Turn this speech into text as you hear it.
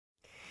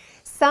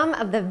Some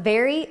of the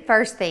very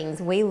first things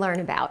we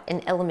learn about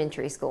in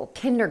elementary school,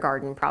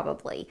 kindergarten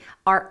probably,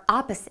 are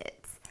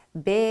opposites.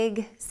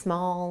 Big,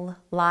 small,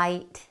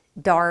 light,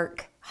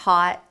 dark,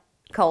 hot,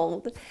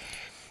 cold.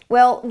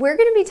 Well, we're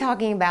going to be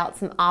talking about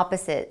some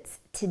opposites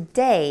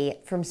today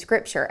from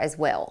Scripture as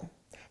well.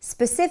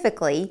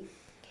 Specifically,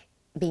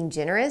 being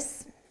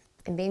generous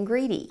and being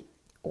greedy,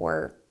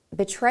 or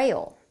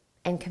betrayal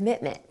and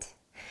commitment.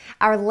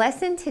 Our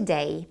lesson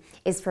today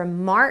is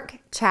from Mark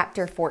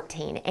chapter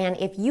 14, and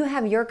if you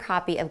have your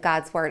copy of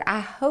God's Word, I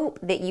hope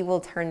that you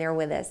will turn there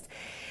with us.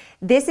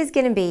 This is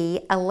going to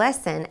be a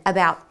lesson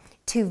about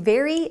two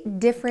very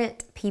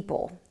different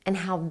people and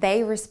how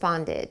they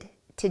responded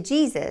to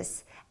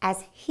Jesus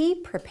as He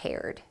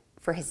prepared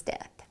for His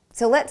death.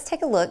 So let's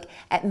take a look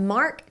at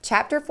Mark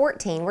chapter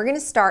 14. We're going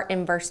to start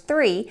in verse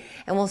 3,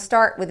 and we'll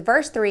start with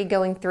verse 3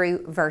 going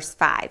through verse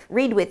 5.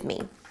 Read with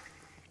me.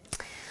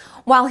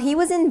 While he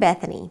was in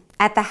Bethany,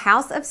 at the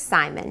house of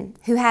Simon,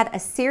 who had a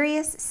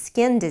serious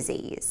skin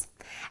disease,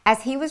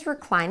 as he was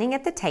reclining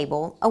at the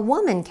table, a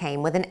woman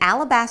came with an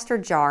alabaster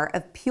jar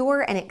of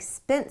pure and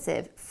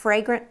expensive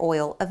fragrant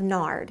oil of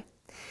nard.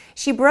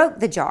 She broke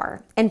the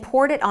jar and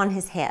poured it on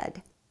his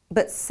head.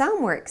 But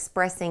some were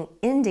expressing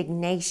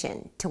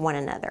indignation to one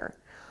another.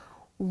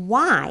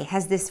 Why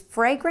has this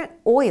fragrant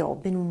oil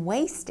been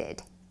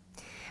wasted?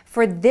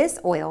 For this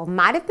oil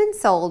might have been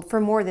sold for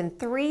more than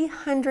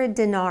 300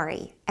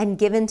 denarii and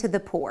given to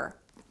the poor.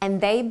 And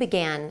they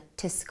began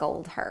to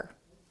scold her.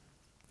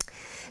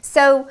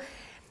 So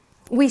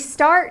we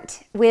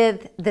start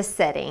with the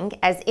setting,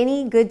 as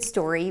any good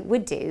story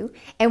would do,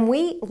 and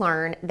we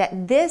learn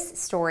that this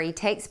situation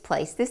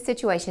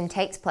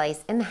takes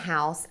place in the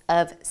house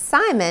of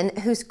Simon,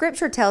 who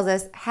Scripture tells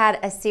us had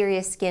a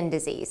serious skin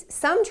disease.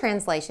 Some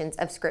translations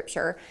of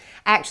Scripture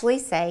actually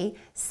say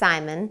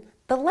Simon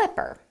the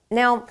leper.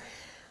 Now,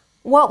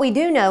 what we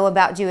do know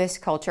about Jewish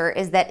culture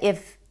is that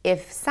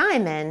if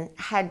Simon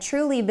had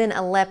truly been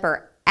a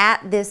leper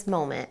at this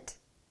moment,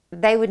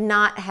 they would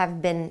not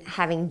have been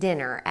having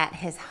dinner at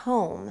his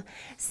home.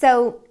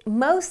 So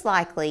most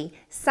likely,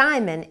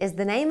 Simon is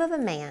the name of a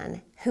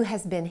man who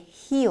has been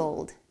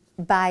healed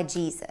by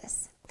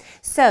Jesus.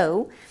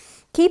 So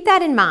keep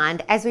that in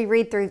mind as we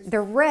read through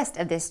the rest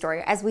of this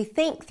story, as we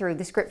think through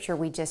the scripture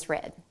we just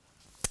read.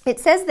 It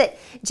says that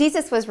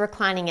Jesus was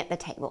reclining at the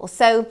table.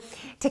 So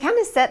to kind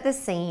of set the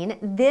scene,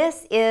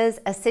 this is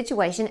a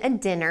situation, a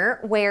dinner,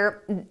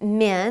 where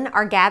men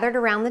are gathered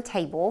around the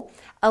table,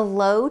 a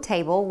low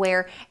table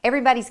where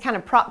everybody's kind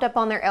of propped up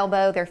on their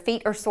elbow. Their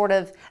feet are sort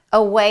of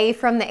away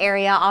from the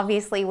area,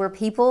 obviously, where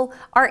people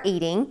are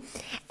eating.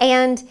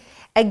 And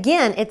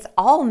again, it's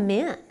all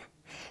men.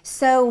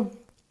 So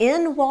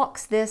in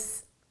walks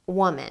this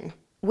woman,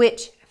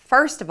 which,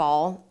 first of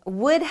all,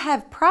 would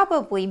have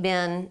probably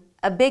been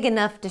a big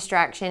enough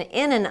distraction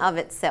in and of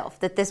itself,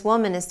 that this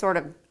woman is sort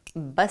of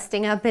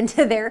busting up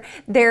into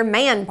their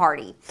man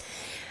party.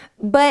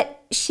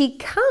 But she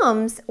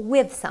comes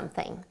with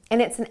something,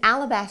 and it's an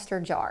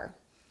alabaster jar.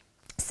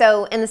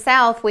 So in the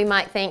South, we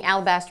might think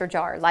alabaster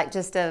jar, like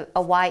just a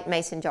white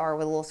mason jar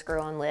with a little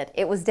screw-on lid.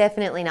 It was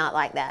definitely not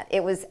like that.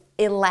 It was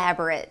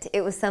elaborate.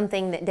 It was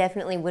something that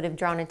definitely would have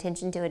drawn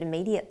attention to it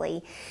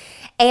immediately.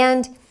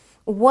 And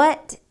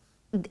what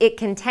it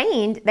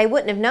contained, they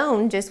wouldn't have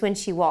known just when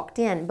she walked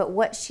in, but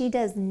what she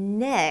does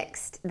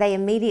next, they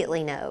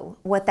immediately know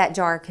what that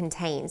jar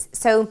contains.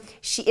 So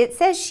it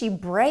says she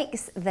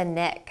breaks the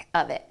neck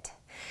of it.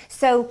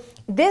 So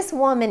this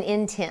woman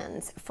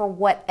intends for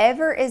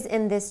whatever is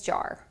in this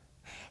jar,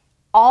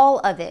 all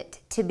of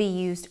it to be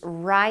used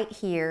right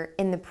here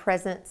in the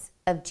presence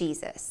of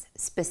Jesus,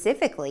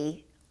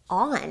 specifically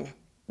on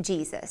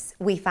Jesus,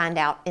 we find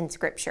out in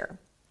Scripture.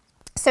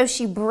 So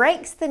she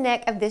breaks the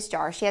neck of this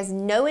jar. She has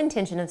no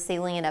intention of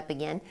sealing it up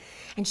again.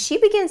 And she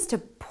begins to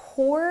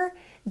pour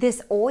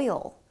this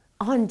oil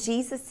on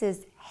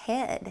Jesus's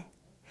head.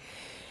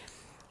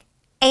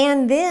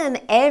 And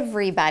then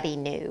everybody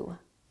knew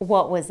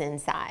what was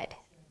inside,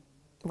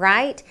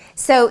 right?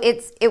 So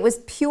it was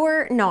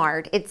pure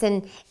nard. It's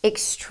an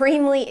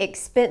extremely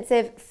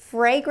expensive,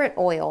 fragrant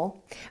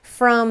oil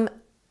from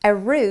a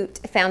root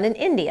found in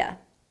India.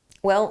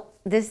 Well,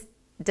 this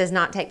does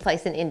not take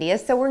place in India,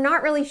 so we're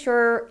not really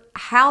sure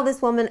how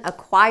this woman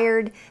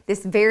acquired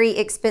this very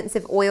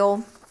expensive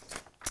oil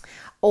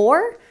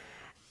or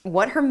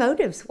what her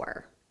motives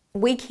were.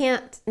 We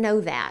can't know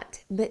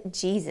that, but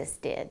Jesus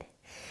did.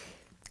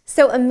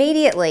 So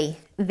immediately,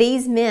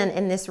 these men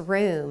in this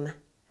room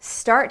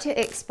start to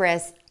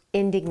express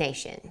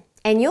indignation.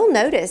 And you'll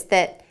notice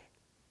that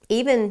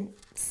even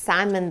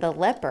Simon the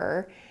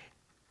leper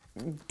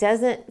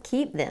doesn't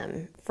keep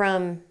them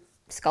from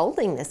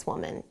scolding this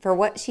woman for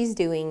what she's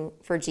doing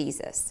for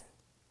Jesus.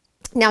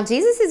 Now,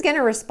 Jesus is going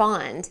to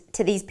respond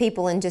to these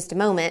people in just a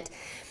moment,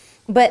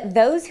 but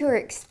those who are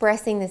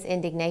expressing this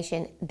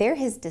indignation, they're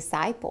His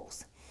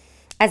disciples.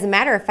 As a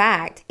matter of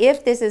fact,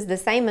 if this is the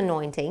same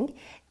anointing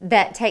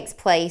that takes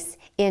place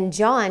in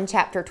John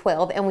chapter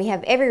 12, and we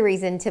have every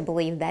reason to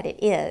believe that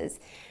it is,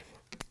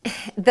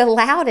 the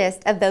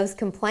loudest of those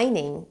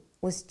complaining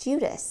was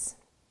Judas.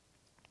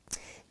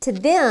 To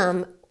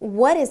them,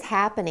 what is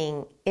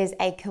happening is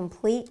a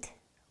complete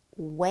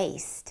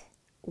waste.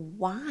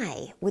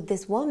 Why would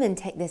this woman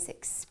take this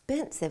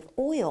expensive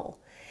oil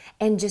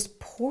and just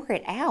pour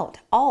it out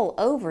all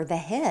over the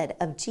head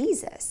of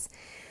Jesus?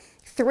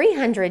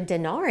 300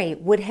 denarii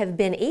would have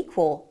been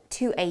equal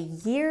to a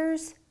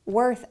year's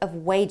worth of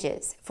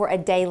wages for a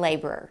day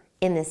laborer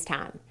in this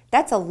time.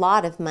 That's a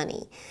lot of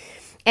money.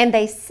 And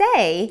they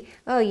say,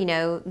 oh, you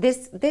know,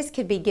 this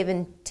could be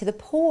given to the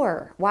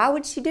poor. Why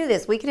would she do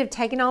this? We could have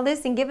taken all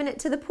this and given it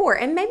to the poor.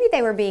 And maybe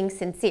they were being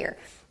sincere.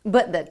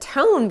 But the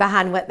tone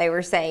behind what they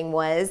were saying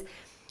was,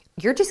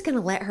 you're just going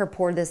to let her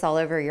pour this all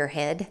over your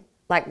head?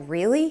 Like,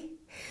 really?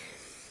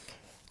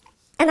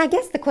 And I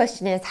guess the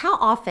question is, how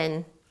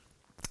often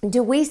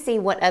do we see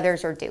what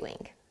others are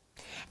doing?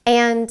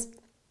 And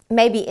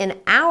maybe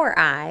in our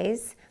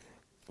eyes,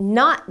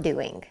 not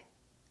doing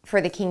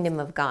for the kingdom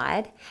of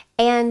God.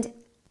 And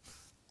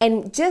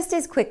just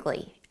as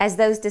quickly as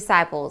those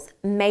disciples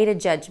made a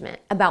judgment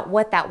about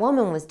what that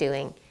woman was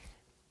doing,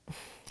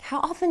 how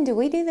often do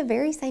we do the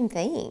very same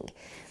thing?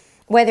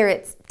 Whether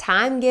it's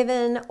time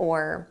given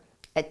or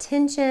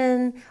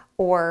attention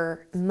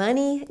or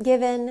money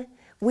given,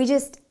 we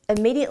just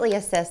immediately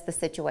assess the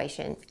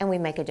situation and we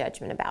make a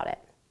judgment about it.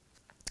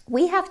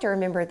 We have to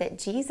remember that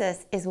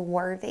Jesus is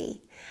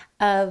worthy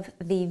of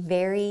the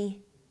very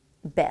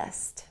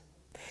best.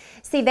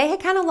 See, they had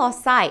kind of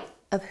lost sight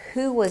of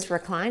who was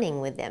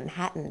reclining with them,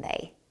 hadn't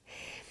they?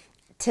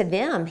 To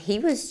them, he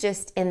was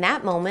just, in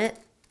that moment,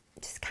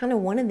 just kind of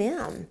one of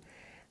them.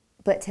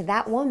 But to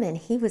that woman,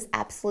 he was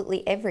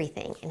absolutely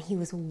everything, and he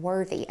was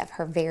worthy of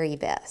her very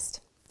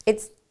best.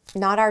 It's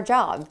not our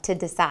job to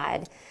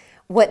decide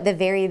what the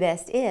very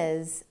best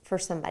is for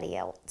somebody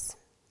else.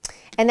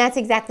 And that's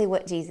exactly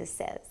what Jesus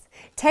says.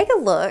 Take a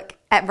look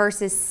at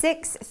verses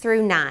 6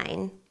 through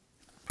 9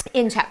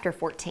 in chapter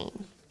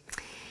 14.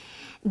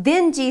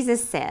 Then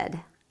Jesus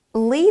said,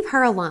 "Leave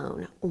her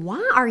alone.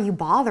 Why are you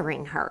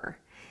bothering her?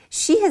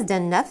 She has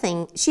done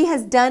nothing. She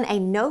has done a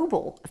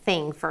noble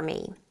thing for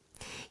me.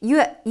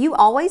 You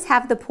always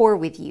have the poor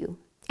with you,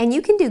 and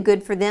you can do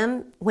good for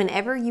them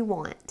whenever you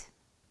want,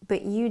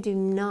 but you do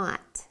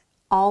not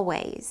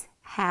always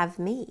have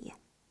me.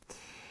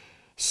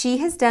 She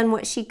has done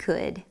what she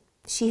could.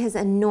 She has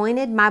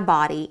anointed my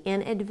body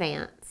in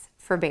advance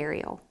for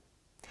burial.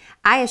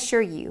 I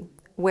assure you,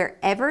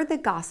 wherever the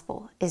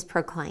gospel is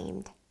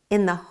proclaimed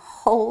in the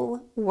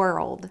whole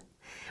world,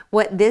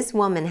 what this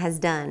woman has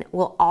done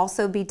will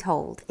also be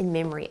told in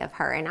memory of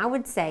her." And I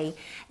would say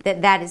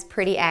that that is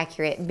pretty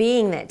accurate,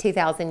 being that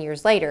 2,000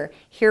 years later,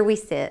 here we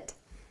sit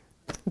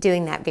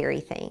doing that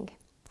very thing.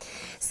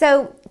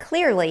 So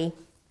clearly,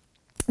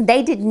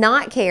 they did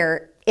not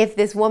care if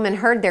this woman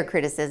heard their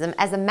criticism.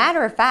 As a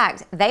matter of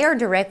fact, they are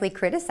directly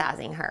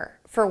criticizing her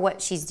for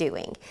what she's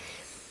doing.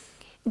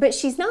 But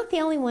she's not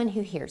the only one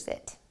who hears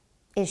it,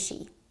 is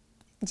she?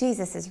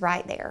 Jesus is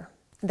right there,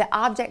 the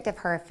object of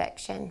her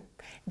affection,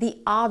 the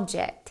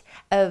object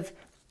of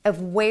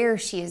where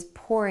she is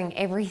pouring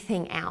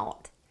everything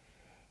out.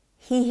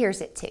 He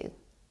hears it too.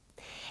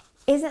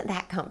 Isn't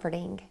that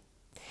comforting?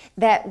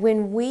 That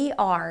when we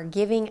are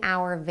giving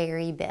our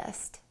very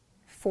best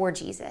for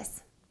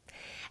Jesus,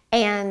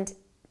 and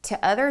to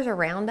others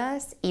around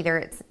us, either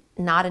it's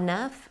not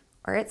enough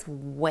or it's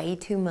way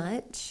too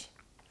much,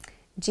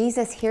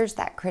 Jesus hears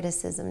that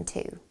criticism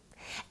too.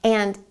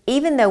 And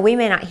even though we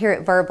may not hear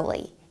it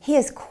verbally, he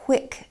is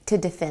quick to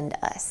defend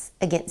us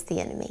against the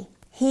enemy.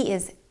 He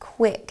is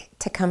quick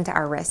to come to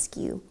our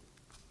rescue.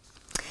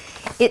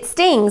 It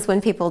stings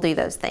when people do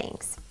those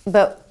things,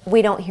 but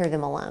we don't hear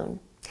them alone.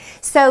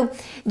 So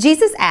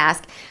Jesus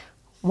asked,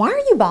 why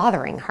are you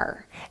bothering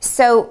her?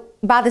 So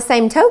by the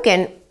same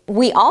token,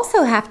 we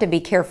also have to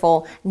be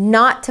careful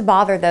not to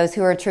bother those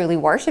who are truly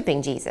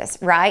worshiping Jesus,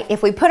 right?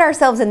 If we put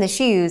ourselves in the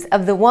shoes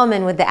of the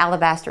woman with the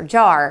alabaster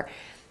jar,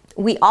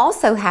 we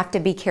also have to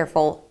be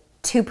careful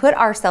to put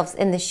ourselves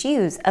in the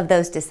shoes of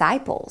those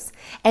disciples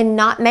and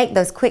not make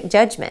those quick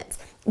judgments.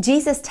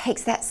 Jesus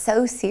takes that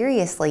so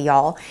seriously,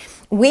 y'all.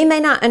 We may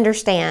not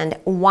understand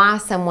why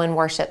someone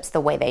worships the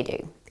way they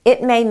do.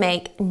 It may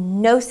make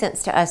no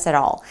sense to us at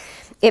all.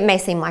 It may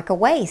seem like a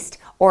waste,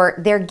 or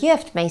their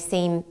gift may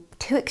seem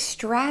too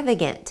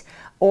extravagant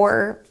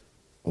or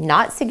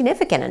not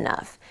significant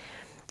enough,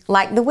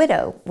 like the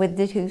widow with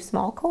the 2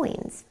 small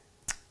coins.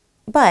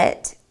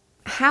 But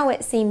how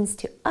it seems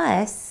to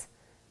us,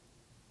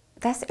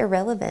 that's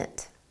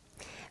irrelevant,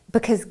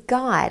 because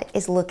God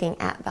is looking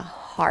at the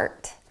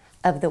heart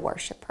of the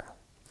worshiper.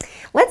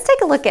 Let's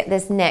take a look at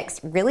this next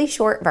really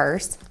short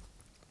verse.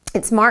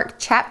 It's Mark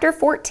chapter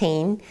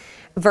 14,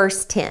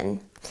 verse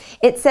 10.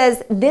 It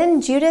says, "Then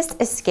Judas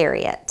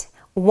Iscariot,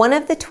 one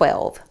of the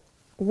 12,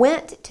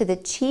 went to the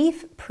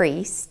chief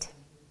priest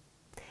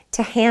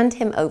to hand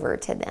him over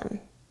to them."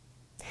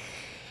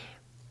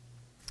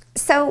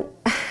 So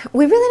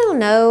we really don't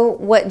know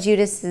what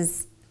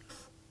Judas's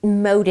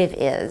motive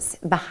is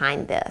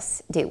behind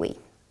this, do we?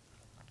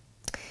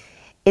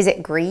 Is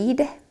it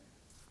greed?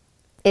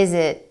 Is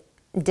it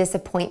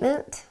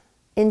disappointment?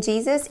 in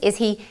Jesus? Is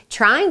he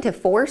trying to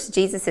force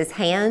Jesus's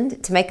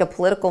hand to make a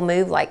political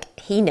move, like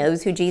he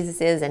knows who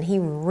Jesus is and he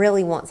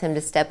really wants him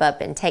to step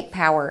up and take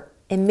power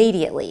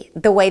immediately,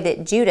 the way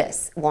that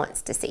Judas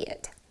wants to see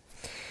it?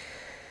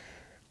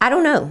 I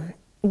don't know,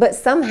 but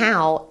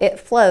somehow it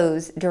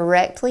flows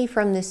directly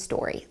from this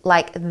story.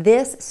 Like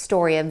this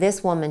story of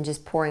this woman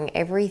just pouring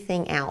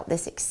everything out,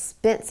 this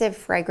expensive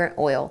fragrant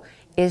oil,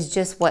 is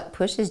just what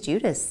pushes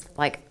Judas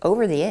like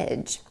over the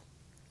edge.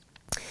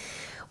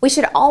 We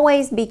should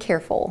always be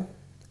careful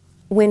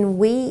when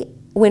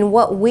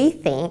what we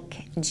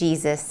think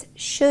Jesus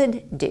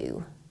should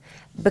do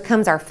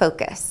becomes our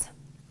focus,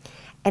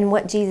 and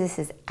what Jesus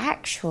is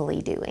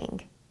actually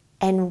doing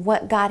and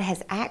what God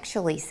has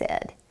actually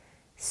said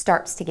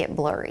starts to get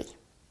blurry.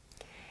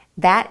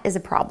 That is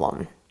a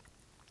problem.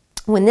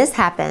 When this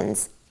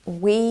happens,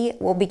 we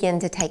will begin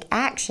to take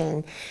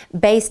action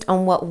based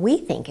on what we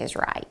think is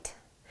right,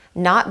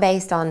 not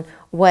based on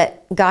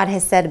what God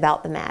has said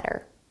about the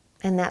matter.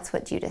 And that's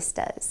what Judas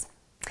does.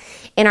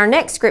 In our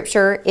next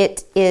scripture,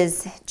 it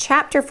is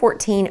chapter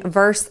 14,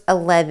 verse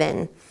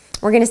 11.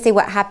 We're going to see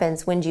what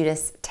happens when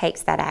Judas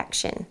takes that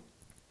action.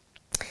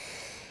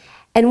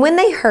 And when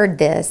they heard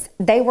this,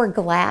 they were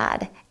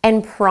glad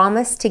and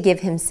promised to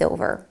give him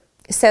silver.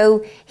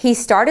 So he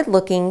started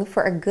looking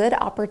for a good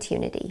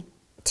opportunity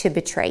to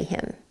betray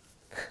him.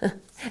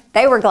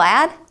 They were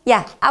glad?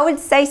 Yeah, I would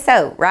say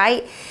so,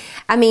 right?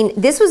 I mean,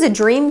 this was a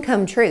dream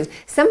come true.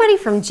 Somebody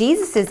from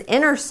Jesus's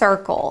inner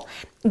circle,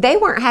 they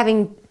weren't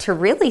having to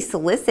really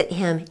solicit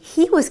him.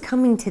 He was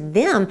coming to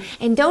them.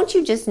 And don't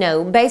you just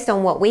know, based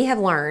on what we have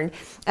learned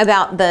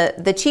about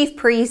the chief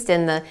priest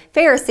and the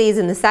Pharisees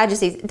and the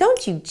Sadducees,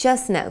 don't you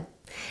just know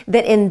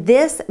that in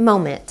this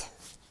moment,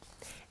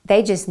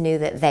 they just knew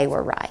that they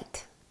were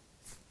right?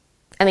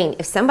 I mean,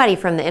 if somebody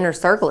from the inner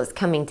circle is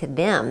coming to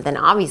them, then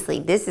obviously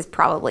this is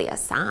probably a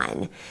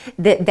sign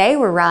that they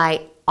were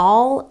right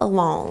all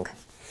along.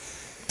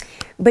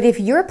 But if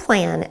your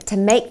plan to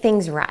make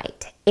things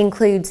right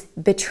includes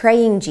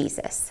betraying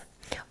Jesus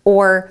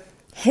or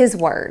his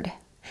word,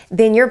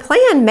 then your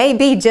plan may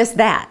be just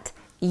that,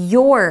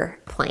 your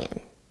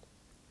plan.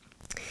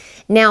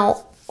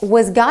 Now,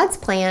 was God's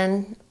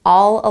plan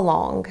all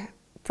along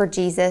for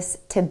Jesus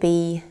to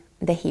be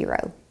the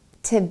hero,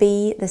 to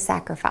be the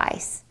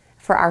sacrifice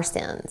for our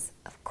sins?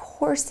 Of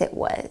course it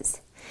was.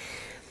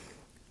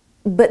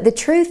 But the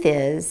truth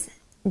is,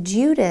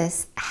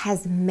 Judas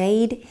has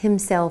made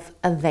himself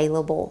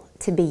available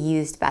to be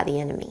used by the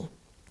enemy,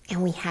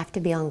 and we have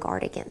to be on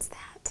guard against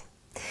that.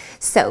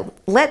 So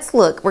let's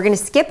look. We're going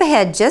to skip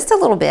ahead just a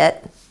little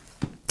bit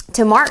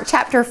to Mark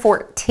chapter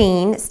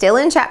 14, still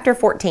in chapter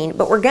 14,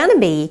 but we're going to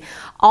be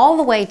all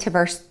the way to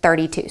verse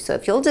 32. So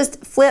if you'll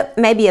just flip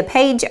maybe a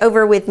page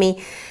over with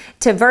me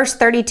to verse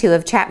 32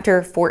 of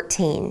chapter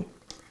 14.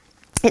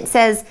 It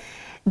says,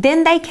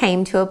 "Then they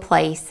came to a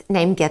place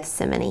named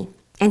Gethsemane,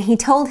 and he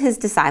told his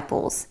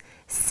disciples,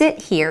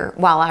 'Sit here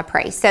while I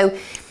pray.'" So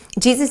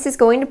Jesus is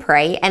going to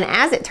pray, and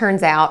as it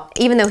turns out,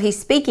 even though he's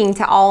speaking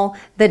to all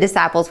the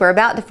disciples, we're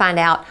about to find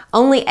out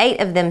only 8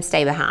 of them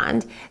stay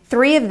behind.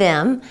 3 of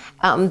them,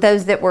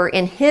 those that were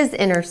in his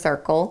inner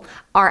circle,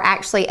 are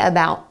actually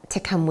about to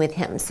come with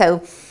him.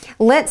 So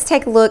let's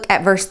take a look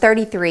at verse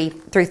 33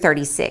 through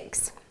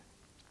 36.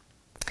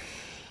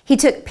 "He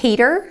took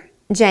Peter,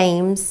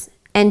 James,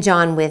 and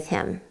John with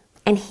him,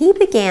 and he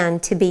began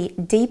to be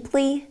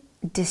deeply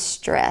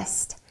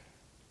distressed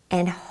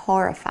and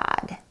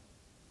horrified.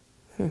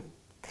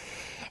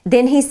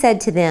 Then he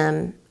said to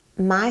them,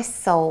 'My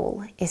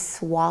soul is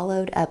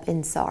swallowed up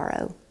in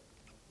sorrow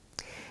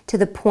to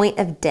the point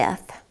of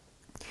death.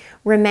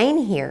 Remain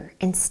here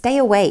and stay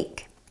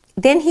awake.'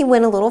 Then he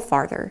went a little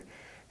farther,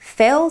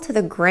 fell to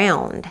the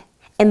ground,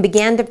 and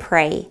began to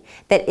pray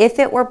that if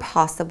it were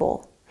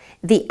possible,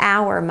 the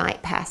hour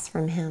might pass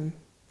from him.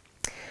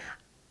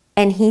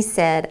 And he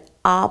said,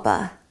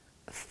 'Abba,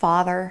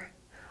 Father,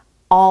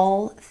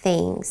 all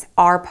things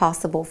are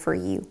possible for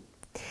you.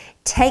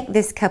 Take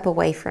this cup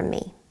away from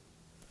me.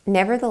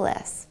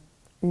 Nevertheless,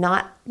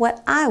 not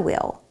what I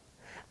will,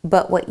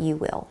 but what you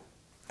will.'"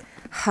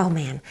 Oh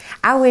man,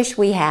 I wish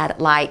we had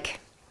like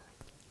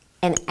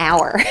an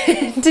hour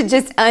to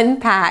just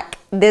unpack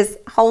this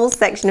whole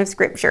section of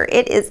scripture.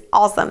 It is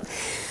awesome.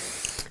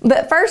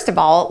 But first of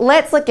all,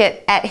 let's look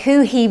at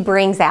who he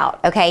brings out,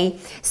 okay?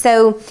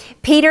 So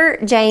Peter,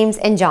 James,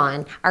 and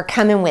John are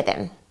coming with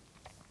him.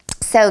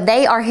 So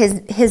they are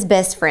his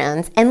best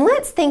friends. And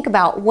let's think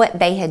about what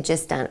they had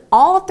just done.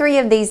 All 3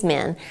 of these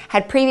men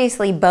had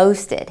previously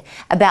boasted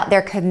about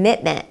their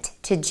commitment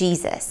to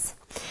Jesus.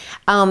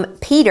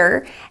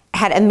 Peter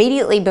had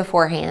immediately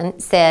beforehand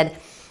said,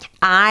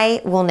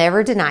 "I will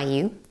never deny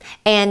you."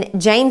 And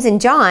James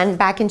and John,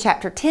 back in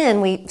chapter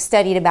 10, we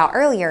studied about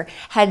earlier,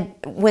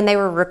 when they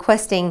were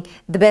requesting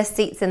the best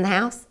seats in the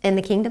house, in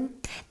the kingdom,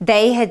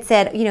 they had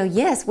said,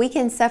 "Yes, we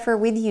can suffer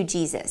with you,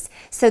 Jesus."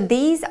 So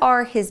these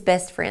are his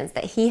best friends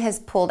that he has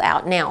pulled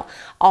out. Now,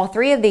 all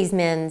 3 of these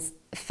men's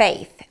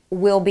faith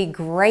will be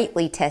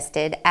greatly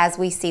tested, as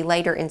we see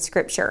later in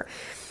scripture.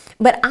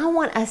 But I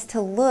want us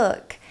to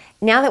look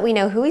now that we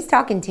know who he's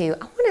talking to,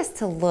 I want us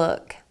to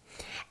look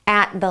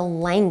at the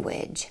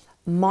language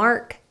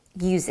Mark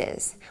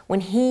uses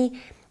when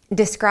he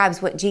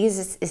describes what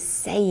Jesus is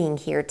saying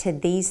here to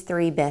these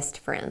three best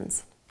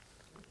friends.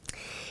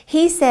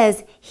 He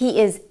says he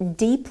is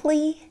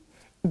deeply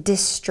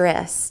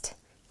distressed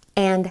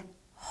and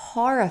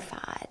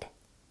horrified.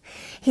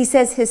 He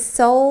says his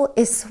soul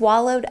is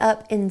swallowed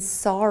up in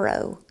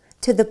sorrow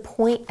to the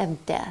point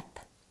of death.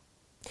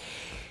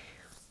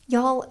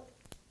 Y'all,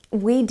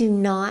 we do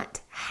not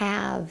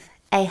have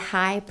a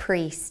high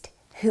priest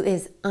who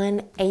is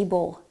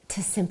unable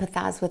to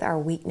sympathize with our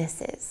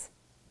weaknesses.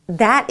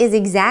 That is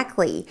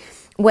exactly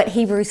what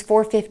Hebrews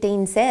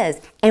 4:15 says,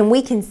 and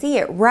we can see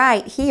it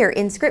right here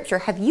in Scripture.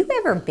 Have you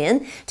ever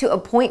been to a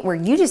point where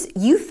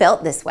you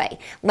felt this way?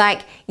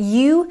 Like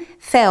you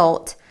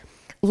felt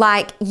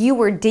like you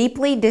were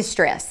deeply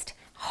distressed,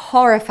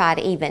 horrified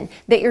even,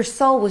 that your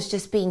soul was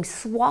just being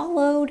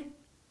swallowed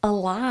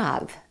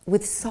alive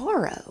with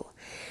sorrow.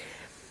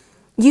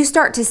 You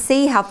start to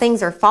see how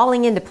things are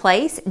falling into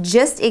place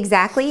just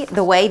exactly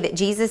the way that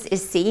Jesus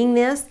is seeing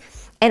this,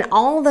 and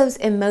all those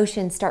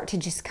emotions start to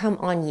just come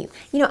on you.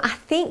 You know, I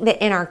think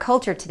that in our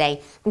culture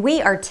today,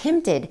 we are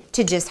tempted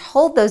to just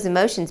hold those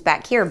emotions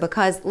back here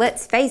because,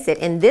 let's face it,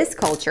 in this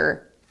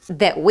culture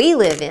that we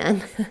live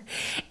in,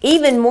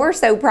 even more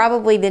so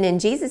probably than in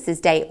Jesus's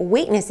day,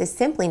 weakness is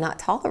simply not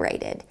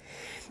tolerated.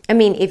 I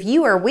mean, if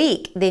you are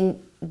weak,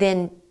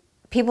 then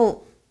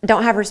people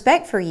don't have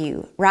respect for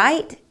you,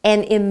 right?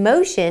 And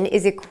emotion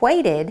is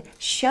equated,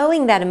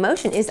 showing that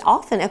emotion is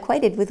often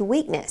equated with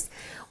weakness.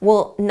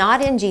 Well,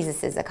 not in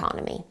Jesus's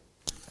economy.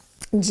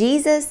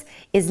 Jesus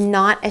is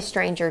not a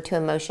stranger to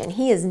emotion.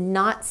 He is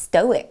not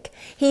stoic.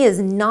 He is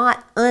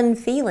not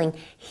unfeeling.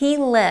 He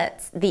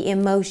lets the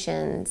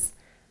emotions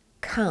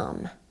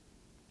come.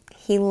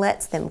 He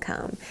lets them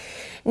come.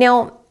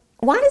 Now,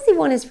 why does he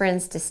want his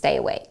friends to stay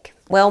awake?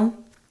 Well,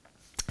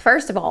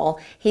 first of all,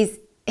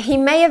 he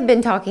may have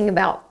been talking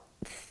about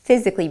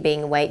physically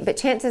being awake, but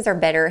chances are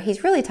better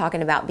he's really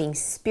talking about being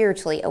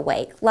spiritually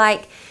awake.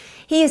 Like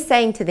he is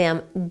saying to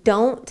them,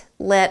 don't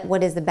let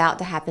what is about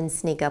to happen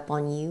sneak up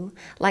on you.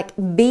 Like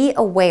be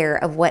aware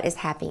of what is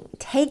happening.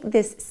 Take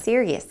this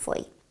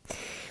seriously.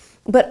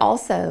 But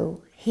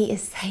also he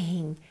is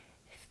saying,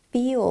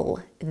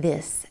 feel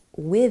this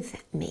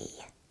with me.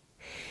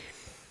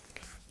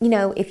 You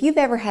know, if you've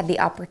ever had the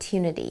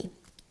opportunity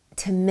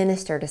to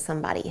minister to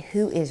somebody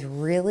who is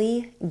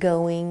really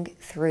going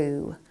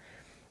through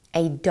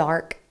a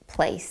dark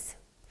place,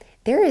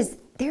 there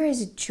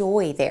is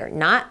joy there.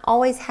 Not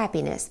always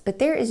happiness, but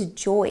there is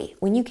joy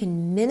when you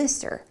can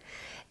minister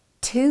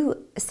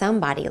to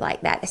somebody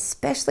like that,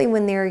 especially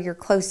when they're your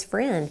close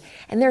friend.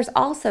 And there's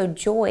also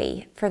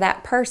joy for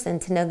that person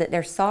to know that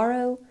their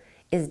sorrow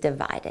is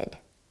divided.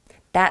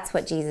 That's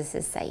what Jesus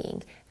is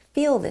saying.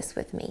 Feel this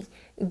with me.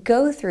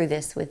 Go through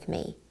this with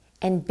me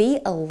and be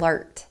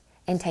alert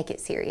and take it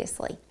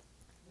seriously.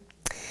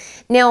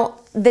 Now,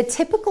 the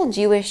typical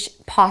Jewish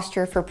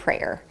posture for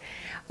prayer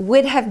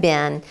would have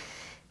been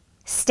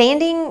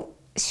standing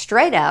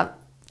straight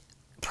up,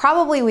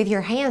 probably with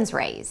your hands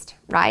raised,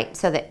 right?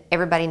 So that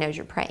everybody knows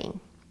you're praying.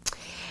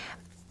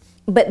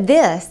 But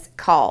this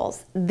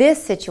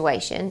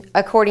situation,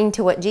 according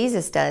to what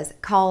Jesus does,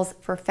 calls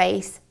for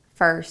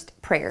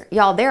face-first prayer.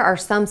 Y'all, there are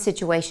some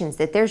situations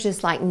that there's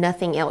just like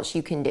nothing else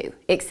you can do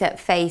except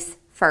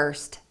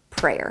face-first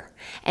prayer.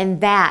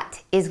 And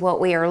that is what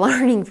we are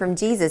learning from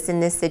Jesus in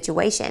this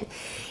situation.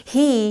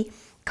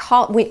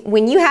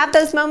 When you have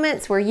those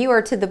moments where you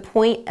are to the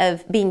point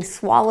of being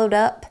swallowed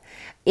up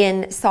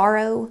in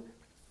sorrow,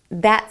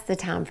 that's the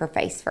time for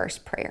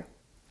face-first prayer.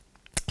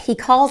 He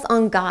calls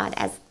on God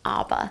as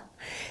Abba.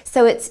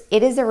 So it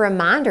is a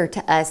reminder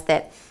to us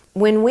that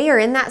when we are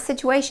in that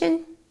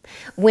situation,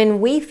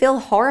 when we feel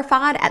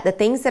horrified at the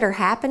things that are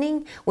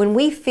happening, when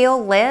we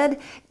feel led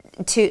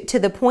to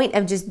the point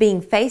of just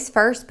being face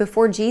first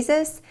before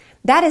Jesus,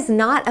 that is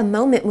not a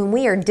moment when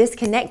we are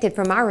disconnected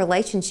from our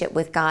relationship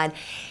with God.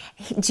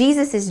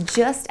 Jesus is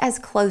just as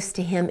close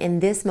to him in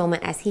this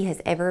moment as he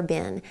has ever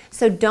been.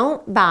 So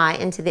don't buy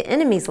into the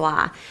enemy's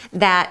lie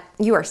that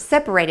you are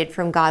separated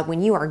from God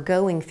when you are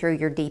going through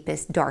your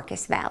deepest,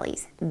 darkest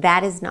valleys.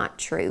 That is not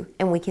true,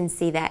 and we can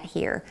see that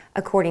here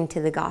according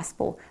to the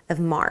Gospel of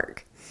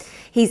Mark.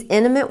 He's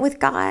intimate with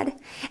God,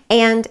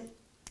 and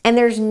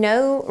there's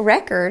no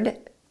record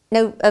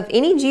of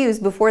any Jews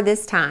before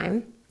this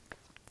time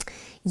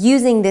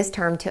using this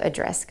term to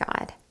address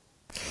God.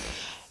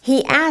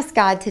 He asked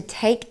God to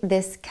take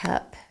this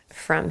cup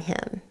from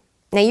him.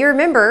 Now you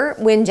remember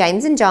when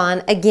James and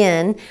John,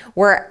 again,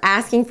 were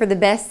asking for the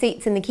best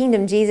seats in the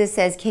kingdom, Jesus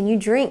says, can you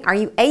drink? Are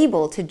you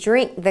able to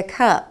drink the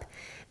cup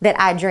that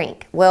I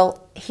drink?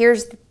 Well,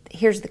 here's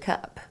the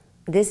cup.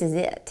 This is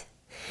it.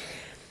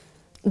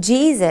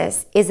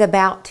 Jesus is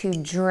about to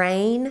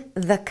drain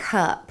the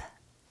cup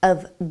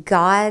of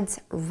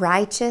God's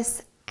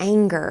righteous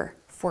anger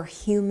for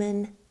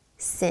human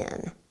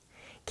sin.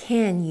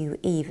 Can you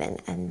even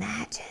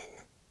imagine?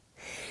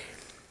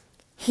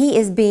 He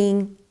is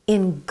being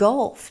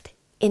engulfed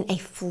in a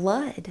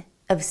flood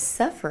of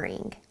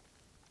suffering.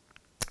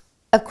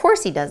 Of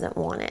course he doesn't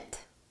want it.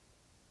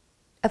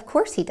 Of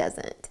course he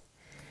doesn't.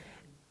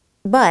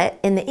 But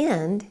in the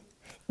end,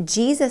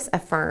 Jesus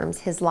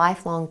affirms his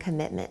lifelong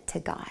commitment to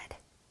God.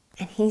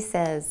 And he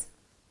says,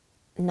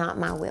 not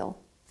my will,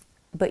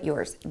 but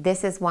yours.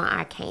 This is why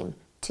I came,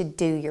 to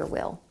do your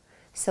will.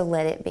 So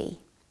let it be.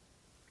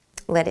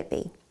 Let it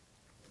be.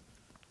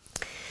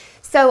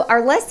 So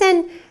our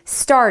lesson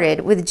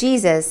started with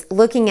Jesus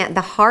looking at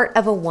the heart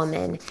of a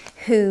woman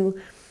who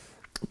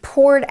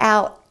poured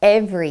out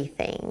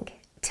everything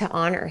to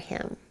honor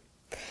him.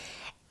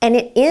 And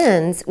it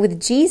ends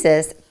with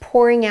Jesus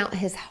pouring out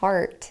his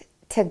heart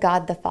to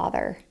God the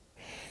Father,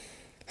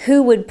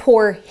 who would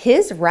pour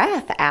his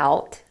wrath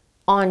out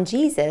on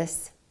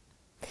Jesus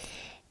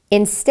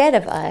instead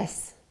of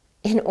us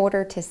in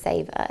order to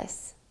save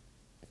us.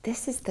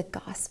 This is the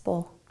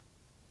gospel,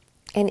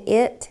 and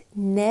it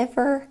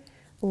never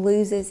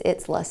loses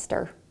its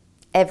luster,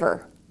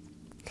 ever.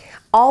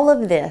 All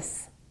of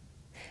this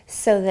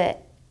so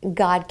that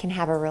God can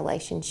have a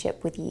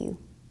relationship with you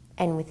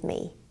and with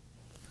me.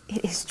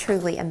 It is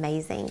truly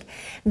amazing.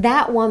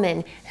 That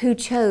woman who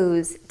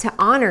chose to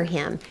honor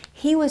him,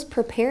 he was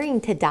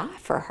preparing to die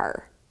for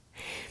her.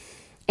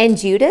 And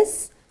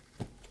Judas,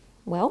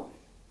 well,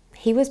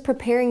 he was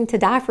preparing to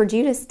die for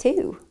Judas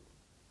too.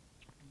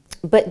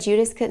 But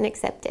Judas couldn't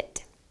accept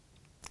it.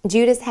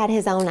 Judas had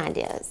his own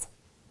ideas,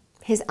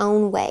 his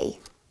own way.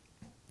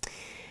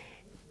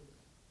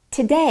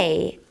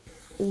 Today,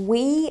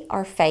 we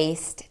are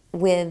faced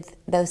with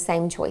those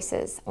same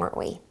choices, aren't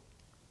we?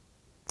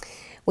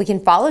 We can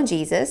follow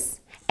Jesus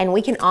and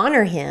we can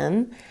honor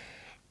him,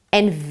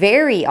 and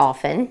very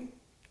often,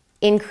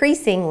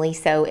 increasingly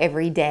so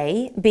every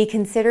day, be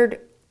considered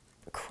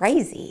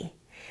crazy,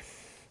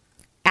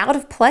 out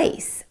of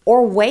place,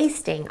 or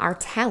wasting our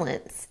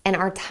talents and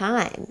our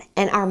time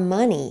and our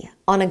money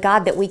on a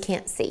God that we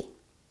can't see.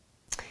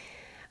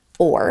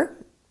 Or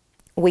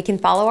we can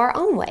follow our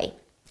own way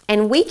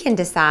and we can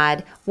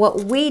decide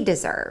what we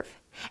deserve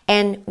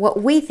and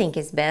what we think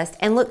is best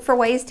and look for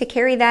ways to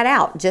carry that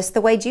out, just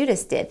the way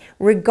Judas did,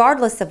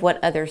 regardless of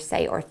what others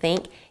say or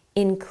think,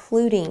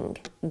 including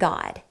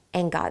God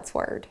and God's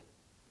word.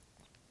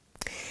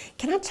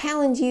 Can I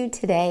challenge you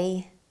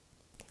today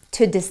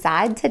to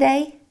decide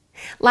today?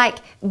 Like,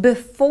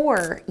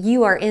 before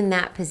you are in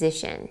that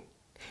position.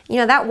 You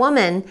know, that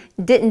woman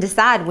didn't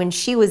decide when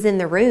she was in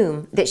the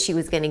room that she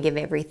was going to give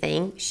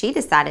everything. She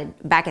decided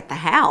back at the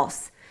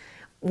house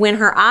when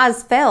her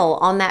eyes fell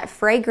on that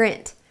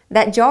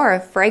jar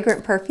of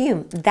fragrant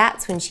perfume.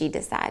 That's when she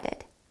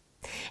decided.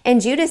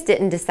 And Judas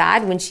didn't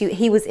decide when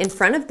he was in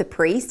front of the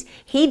priest.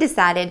 He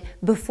decided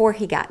before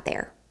he got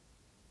there.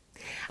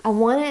 I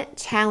want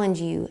to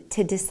challenge you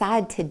to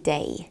decide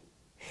today,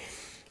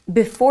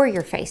 before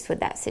you're faced with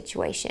that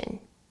situation.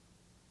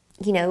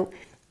 You know,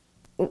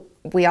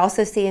 we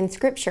also see in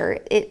Scripture,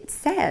 it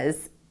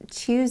says,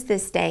 choose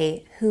this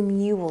day whom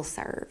you will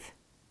serve.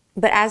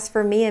 But as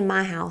for me and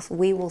my house,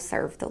 we will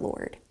serve the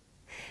Lord.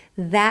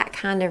 That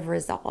kind of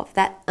resolve,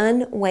 that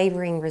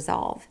unwavering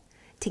resolve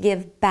to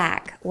give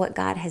back what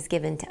God has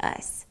given to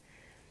us.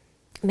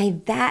 May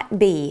that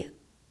be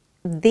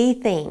the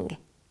thing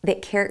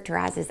that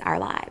characterizes our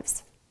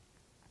lives.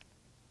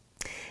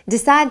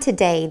 Decide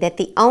today that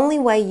the only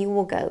way you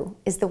will go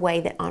is the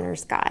way that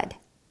honors God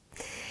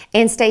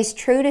and stays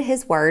true to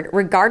his word,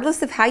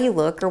 regardless of how you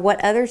look or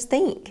what others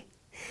think.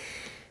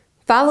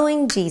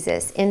 Following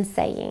Jesus in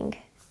saying,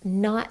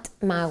 not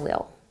my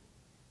will,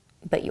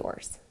 but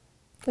yours.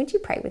 Would you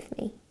pray with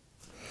me?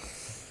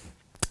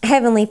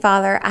 Heavenly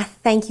Father, I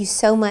thank you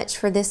so much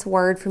for this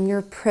word from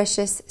your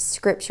precious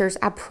scriptures.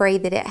 I pray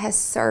that it has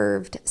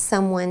served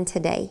someone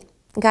today.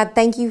 God,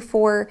 thank you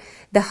for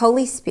the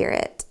Holy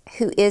Spirit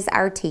who is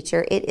our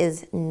teacher. It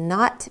is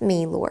not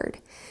me, Lord.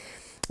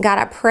 God,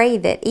 I pray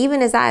that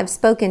even as I have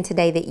spoken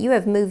today, that you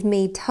have moved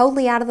me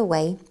totally out of the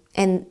way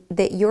and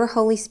that your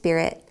Holy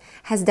Spirit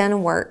has done a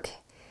work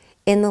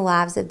in the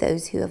lives of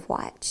those who have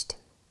watched.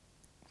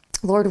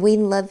 Lord, we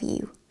love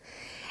you.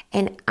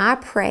 And I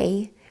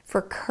pray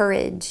for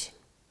courage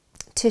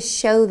to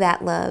show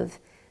that love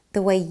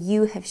the way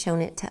you have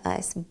shown it to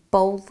us,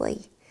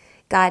 boldly.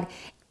 God,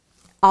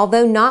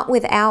 although not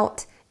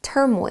without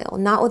turmoil,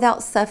 not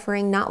without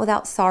suffering, not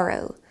without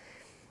sorrow,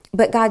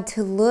 but God,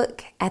 to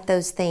look at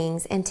those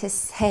things and to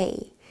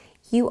say,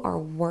 you are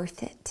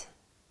worth it,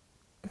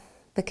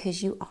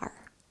 because you are.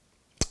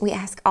 We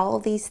ask all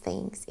of these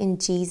things in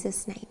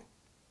Jesus' name.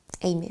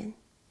 Amen.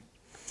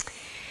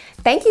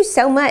 Thank you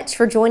so much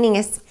for joining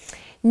us.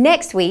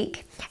 Next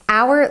week,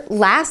 our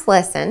last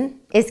lesson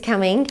is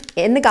coming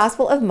in the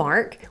Gospel of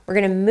Mark. We're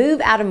going to move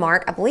out of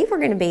Mark. I believe we're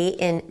going to be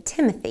in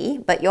Timothy,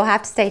 but you'll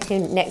have to stay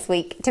tuned next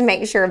week to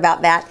make sure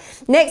about that.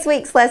 Next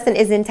week's lesson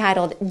is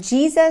entitled,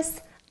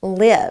 Jesus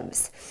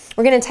Lives.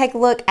 We're going to take a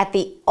look at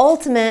the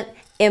ultimate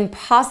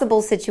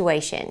impossible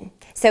situation.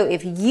 So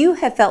if you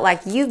have felt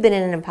like you've been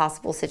in an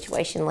impossible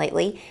situation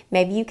lately,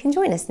 maybe you can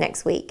join us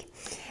next week.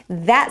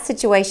 That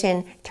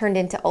situation turned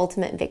into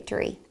ultimate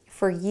victory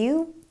for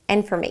you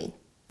and for me.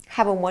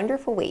 Have a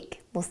wonderful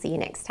week. We'll see you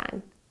next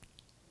time.